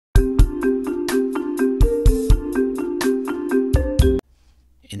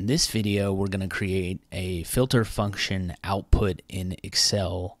In this video, we're going to create a filter function output in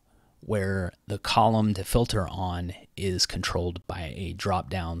Excel where the column to filter on is controlled by a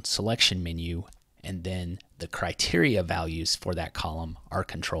drop-down selection menu, and then the criteria values for that column are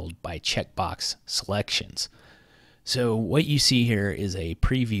controlled by Checkbox Selections. So what you see here is a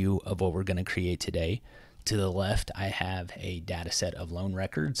preview of what we're going to create today. To the left, I have a data set of loan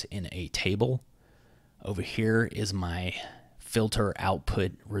records in a table. Over here is my filter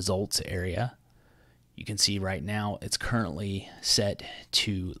output results area. You can see right now it's currently set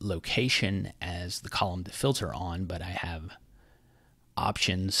to location as the column to filter on, but I have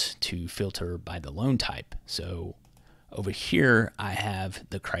options to filter by the loan type. So over here I have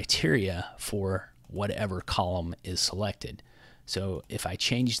the criteria for whatever column is selected. So if I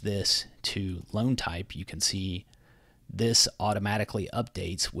change this to loan type, you can see this automatically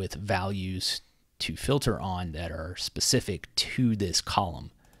updates with values to filter on that are specific to this column,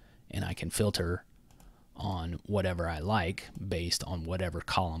 and I can filter on whatever I like based on whatever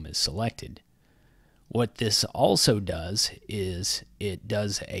column is selected. What this also does is it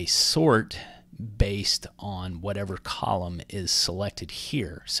does a sort based on whatever column is selected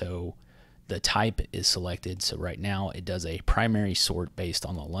here. So the type is selected, so right now it does a primary sort based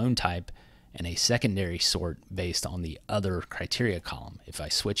on the loan type and a secondary sort based on the other criteria column. If I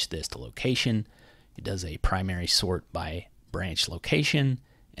switch this to location, it does a primary sort by branch location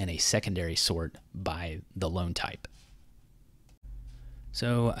and a secondary sort by the loan type.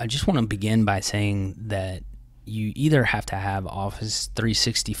 So I just want to begin by saying that you either have to have Office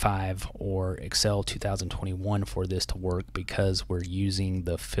 365 or Excel 2021 for this to work, because we're using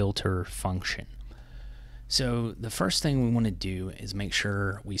the filter function. So the first thing we want to do is make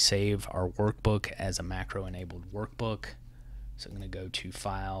sure we save our workbook as a macro enabled workbook. So I'm going to go to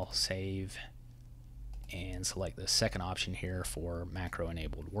File, Save, and select the second option here for macro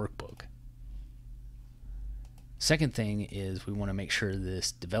enabled workbook. Second thing is we want to make sure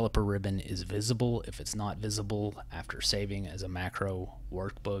this developer ribbon is visible. If it's not visible after saving as a macro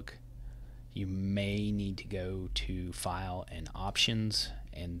workbook, you may need to go to File and Options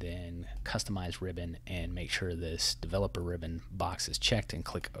and then Customize Ribbon and make sure this developer ribbon box is checked and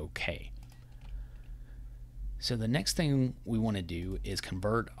click OK. So the next thing we want to do is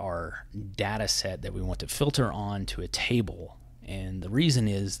convert our data set that we want to filter on to a table. And the reason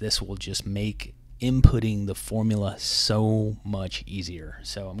is this will just make inputting the formula so much easier.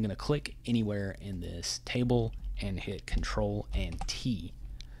 So I'm going to click anywhere in this table and hit Control and T.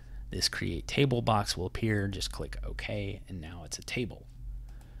 This Create Table box will appear. Just click OK, and now it's a table.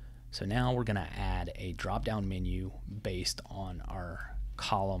 So now we're going to add a drop-down menu based on our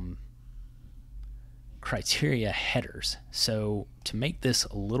column criteria headers. So to make this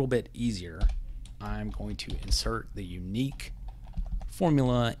a little bit easier, I'm going to insert the unique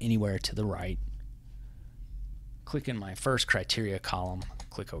formula anywhere to the right, click in my first criteria column,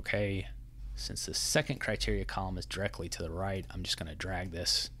 click OK. Since the second criteria column is directly to the right, I'm just going to drag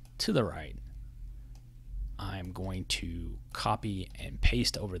this to the right. I'm going to copy and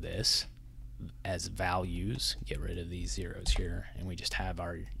paste over this as values, get rid of these zeros here, and we just have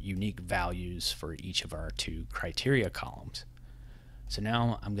our unique values for each of our two criteria columns. So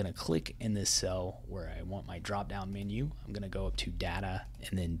now I'm going to click in this cell where I want my drop down menu. I'm going to go up to Data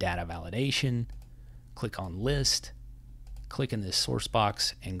and then Data Validation, click on List, click in this source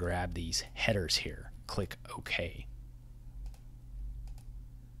box and grab these headers here, click OK.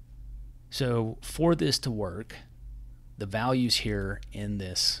 So for this to work, the values here in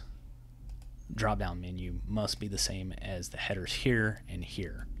this drop-down menu must be the same as the headers here and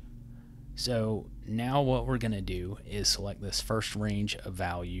here. So now what we're going to do is select this first range of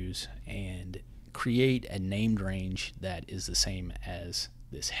values and create a named range that is the same as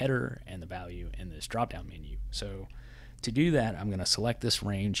this header and the value in this drop-down menu. So to do that, I'm going to select this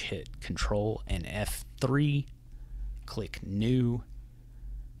range, hit Control and F3, click New.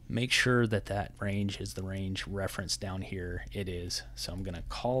 Make sure that that range is the range referenced down here. It is. So I'm going to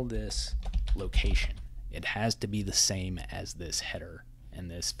call this location. It has to be the same as this header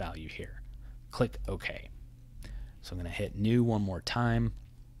and this value here. Click OK. So I'm going to hit New one more time.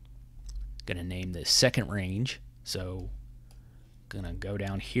 Going to name this second range. So I'm going to go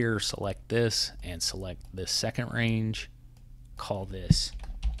down here, select this, and select this second range. Call this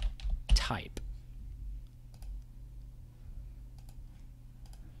type.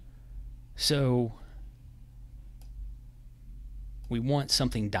 So we want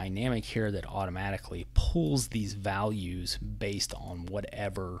something dynamic here that automatically pulls these values based on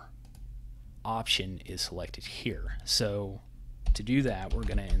whatever option is selected here. So to do that, we're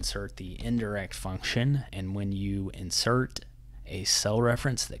going to insert the indirect function, and when you insert a cell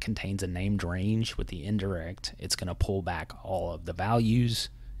reference that contains a named range with the indirect, it's going to pull back all of the values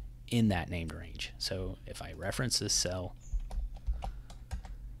in that named range. So if I reference this cell,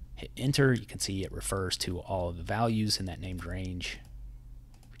 hit enter, you can see it refers to all of the values in that named range.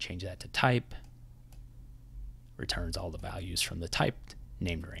 We change that to type, returns all the values from the typed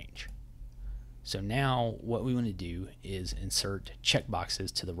named range. So now what we want to do is insert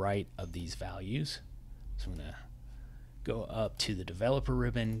checkboxes to the right of these values. So I'm going to go up to the developer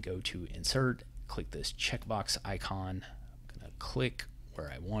ribbon, go to insert, click this checkbox icon. I'm going to click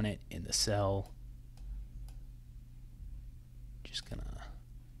where I want it in the cell. Just going to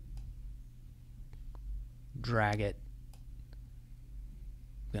drag it.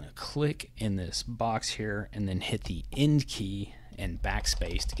 I'm going to click in this box here and then hit the end key and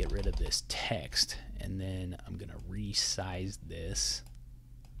backspace to get rid of this text. And then I'm going to resize this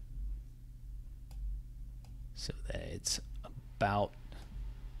so that it's about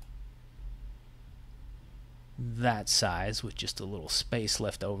that size with just a little space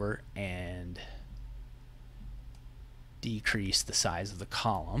left over, and decrease the size of the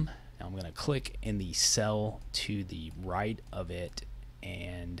column. Now I'm going to click in the cell to the right of it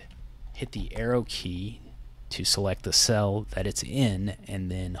and hit the arrow key to select the cell that it's in,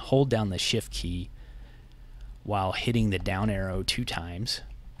 and then hold down the shift key while hitting the down arrow 2 times,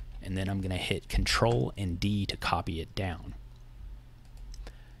 and then I'm going to hit Control and D to copy it down.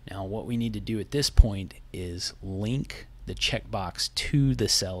 Now what we need to do at this point is link the checkbox to the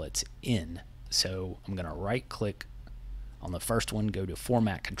cell it's in. So I'm going to right click on the first one, go to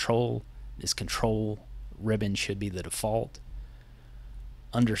Format Control. This control ribbon should be the default.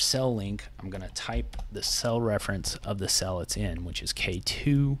 Under cell link, I'm going to type the cell reference of the cell it's in, which is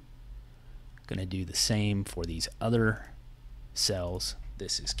K2. Going to do the same for these other cells.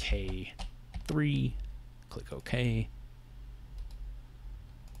 This is K3. Click OK.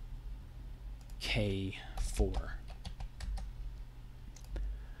 K4.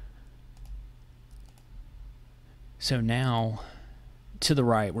 So now to the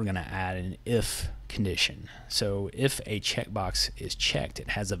right, we're going to add an if condition. So if a checkbox is checked, it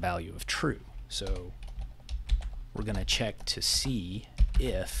has a value of true. So we're going to check to see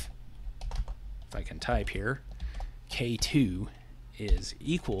if I can type here, K2 is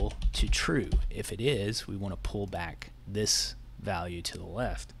equal to true. If it is, we want to pull back this value to the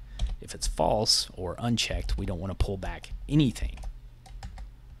left. If it's false or unchecked, we don't want to pull back anything.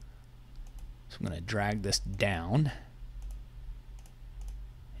 So I'm going to drag this down,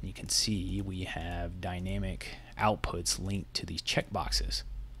 and you can see we have dynamic outputs linked to these checkboxes.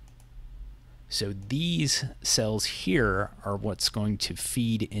 So these cells here are what's going to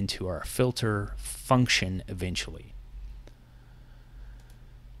feed into our filter function eventually.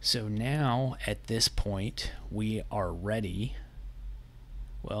 So now at this point we are ready.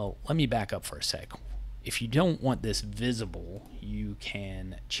 Well, let me back up for a sec. If you don't want this visible, you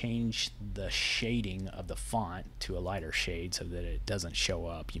can change the shading of the font to a lighter shade so that it doesn't show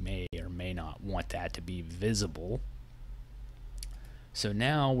up. You may or may not want that to be visible. So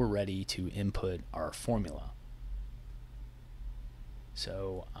now we're ready to input our formula.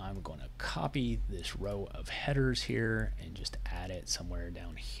 So I'm going to copy this row of headers here and just add it somewhere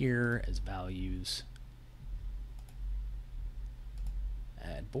down here as values.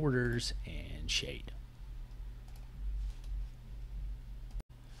 Add borders and shade.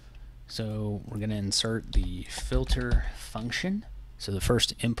 So we're going to insert the filter function. So the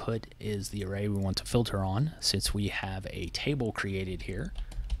first input is the array we want to filter on. Since we have a table created here,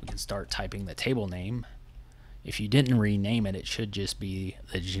 we can start typing the table name. If you didn't rename it, it should just be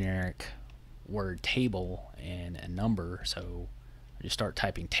the generic word table and a number. So I just start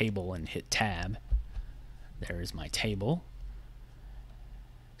typing table and hit tab. There is my table.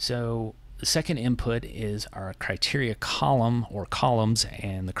 So the second input is our criteria column or columns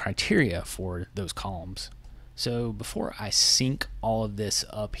and the criteria for those columns. So before I sync all of this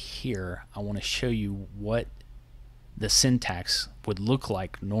up here, I want to show you what the syntax would look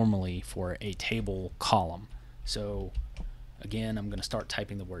like normally for a table column. So again, I'm going to start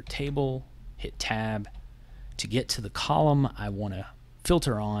typing the word table, hit tab. To get to the column I want to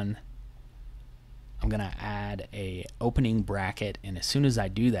filter on, I'm going to add a opening bracket, and as soon as I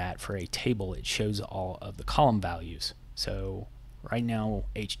do that for a table, it shows all of the column values. So right now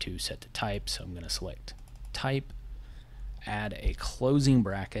H2 set to type, so I'm going to select type, add a closing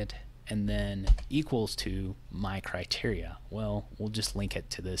bracket, and then equals to my criteria. Well, we'll just link it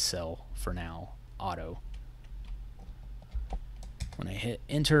to this cell for now, auto. When I hit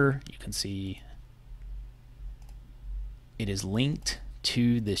enter, you can see it is linked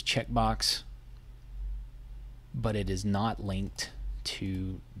to this checkbox. but it is not linked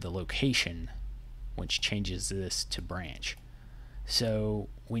to the location, which changes this to branch. So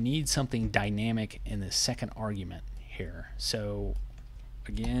we need something dynamic in the second argument here. So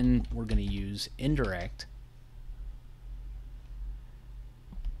again, we're going to use indirect.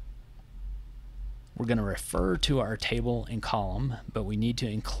 We're going to refer to our table and column, but we need to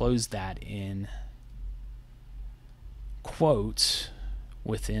enclose that in quotes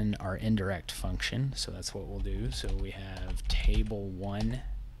within our indirect function. So that's what we'll do. So we have table1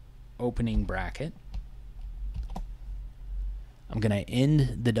 opening bracket. I'm going to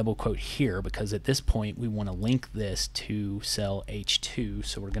end the double quote here because at this point we want to link this to cell H2.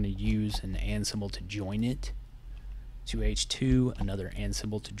 So we're going to use an and symbol to join it to H2, another and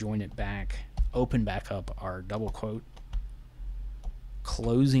symbol to join it back, open back up our double quote,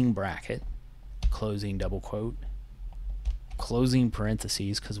 closing bracket, closing double quote, closing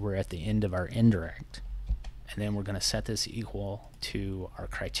parentheses because we're at the end of our indirect, and then we're going to set this equal to our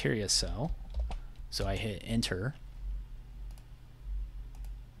criteria cell. So I hit enter,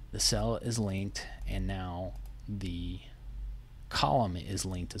 the cell is linked, and now the column is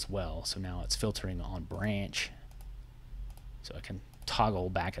linked as well. So now it's filtering on branch, so I can toggle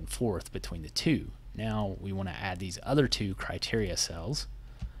back and forth between the two. Now we want to add these other two criteria cells.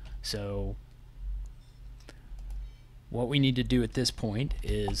 So what we need to do at this point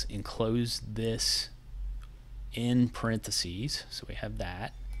is enclose this in parentheses. So we have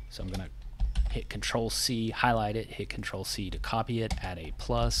that. So I'm going to hit Control C, highlight it, hit Control C to copy it, add a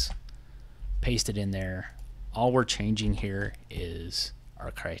plus, paste it in there. All we're changing here is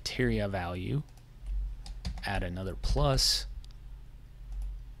our criteria value, add another plus,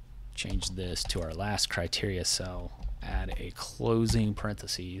 change this to our last criteria cell, add a closing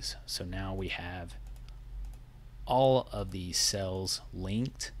parentheses. So now we have all of these cells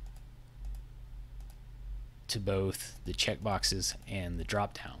linked to both the checkboxes and the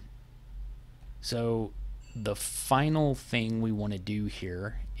drop-down. So the final thing we want to do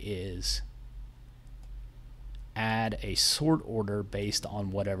here is add a sort order based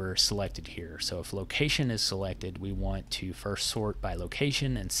on whatever is selected here. So if location is selected, we want to first sort by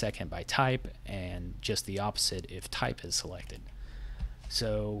location and second by type, and just the opposite if type is selected.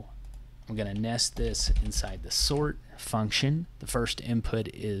 So I'm going to nest this inside the sort function. The first input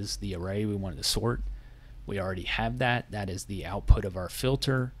is the array we want to sort. We already have that. That is the output of our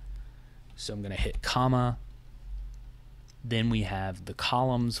filter. So I'm going to hit comma. Then we have the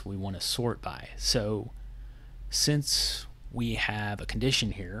columns we want to sort by. So since we have a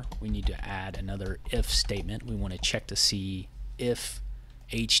condition here, we need to add another if statement. We want to check to see if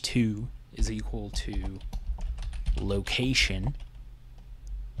H2 is equal to location.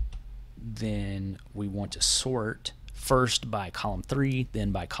 Then we want to sort first by column 3,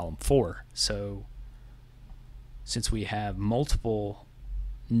 then by column 4. So since we have multiple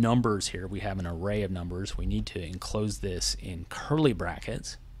numbers here, we have an array of numbers, we need to enclose this in curly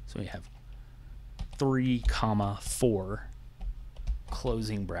brackets. So we have 3, 4,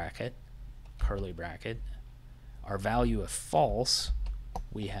 closing bracket, curly bracket. Our value of false,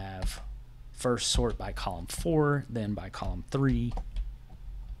 we have first sort by column 4, then by column 3,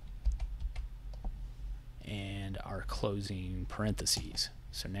 and our closing parentheses.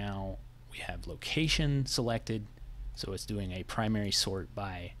 So now we have location selected, so it's doing a primary sort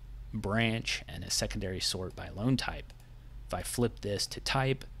by branch and a secondary sort by lone type. If I flip this to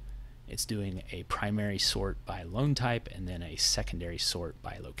type, it's doing a primary sort by lone type and then a secondary sort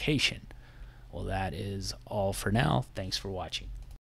by location. Well, that is all for now. Thanks for watching.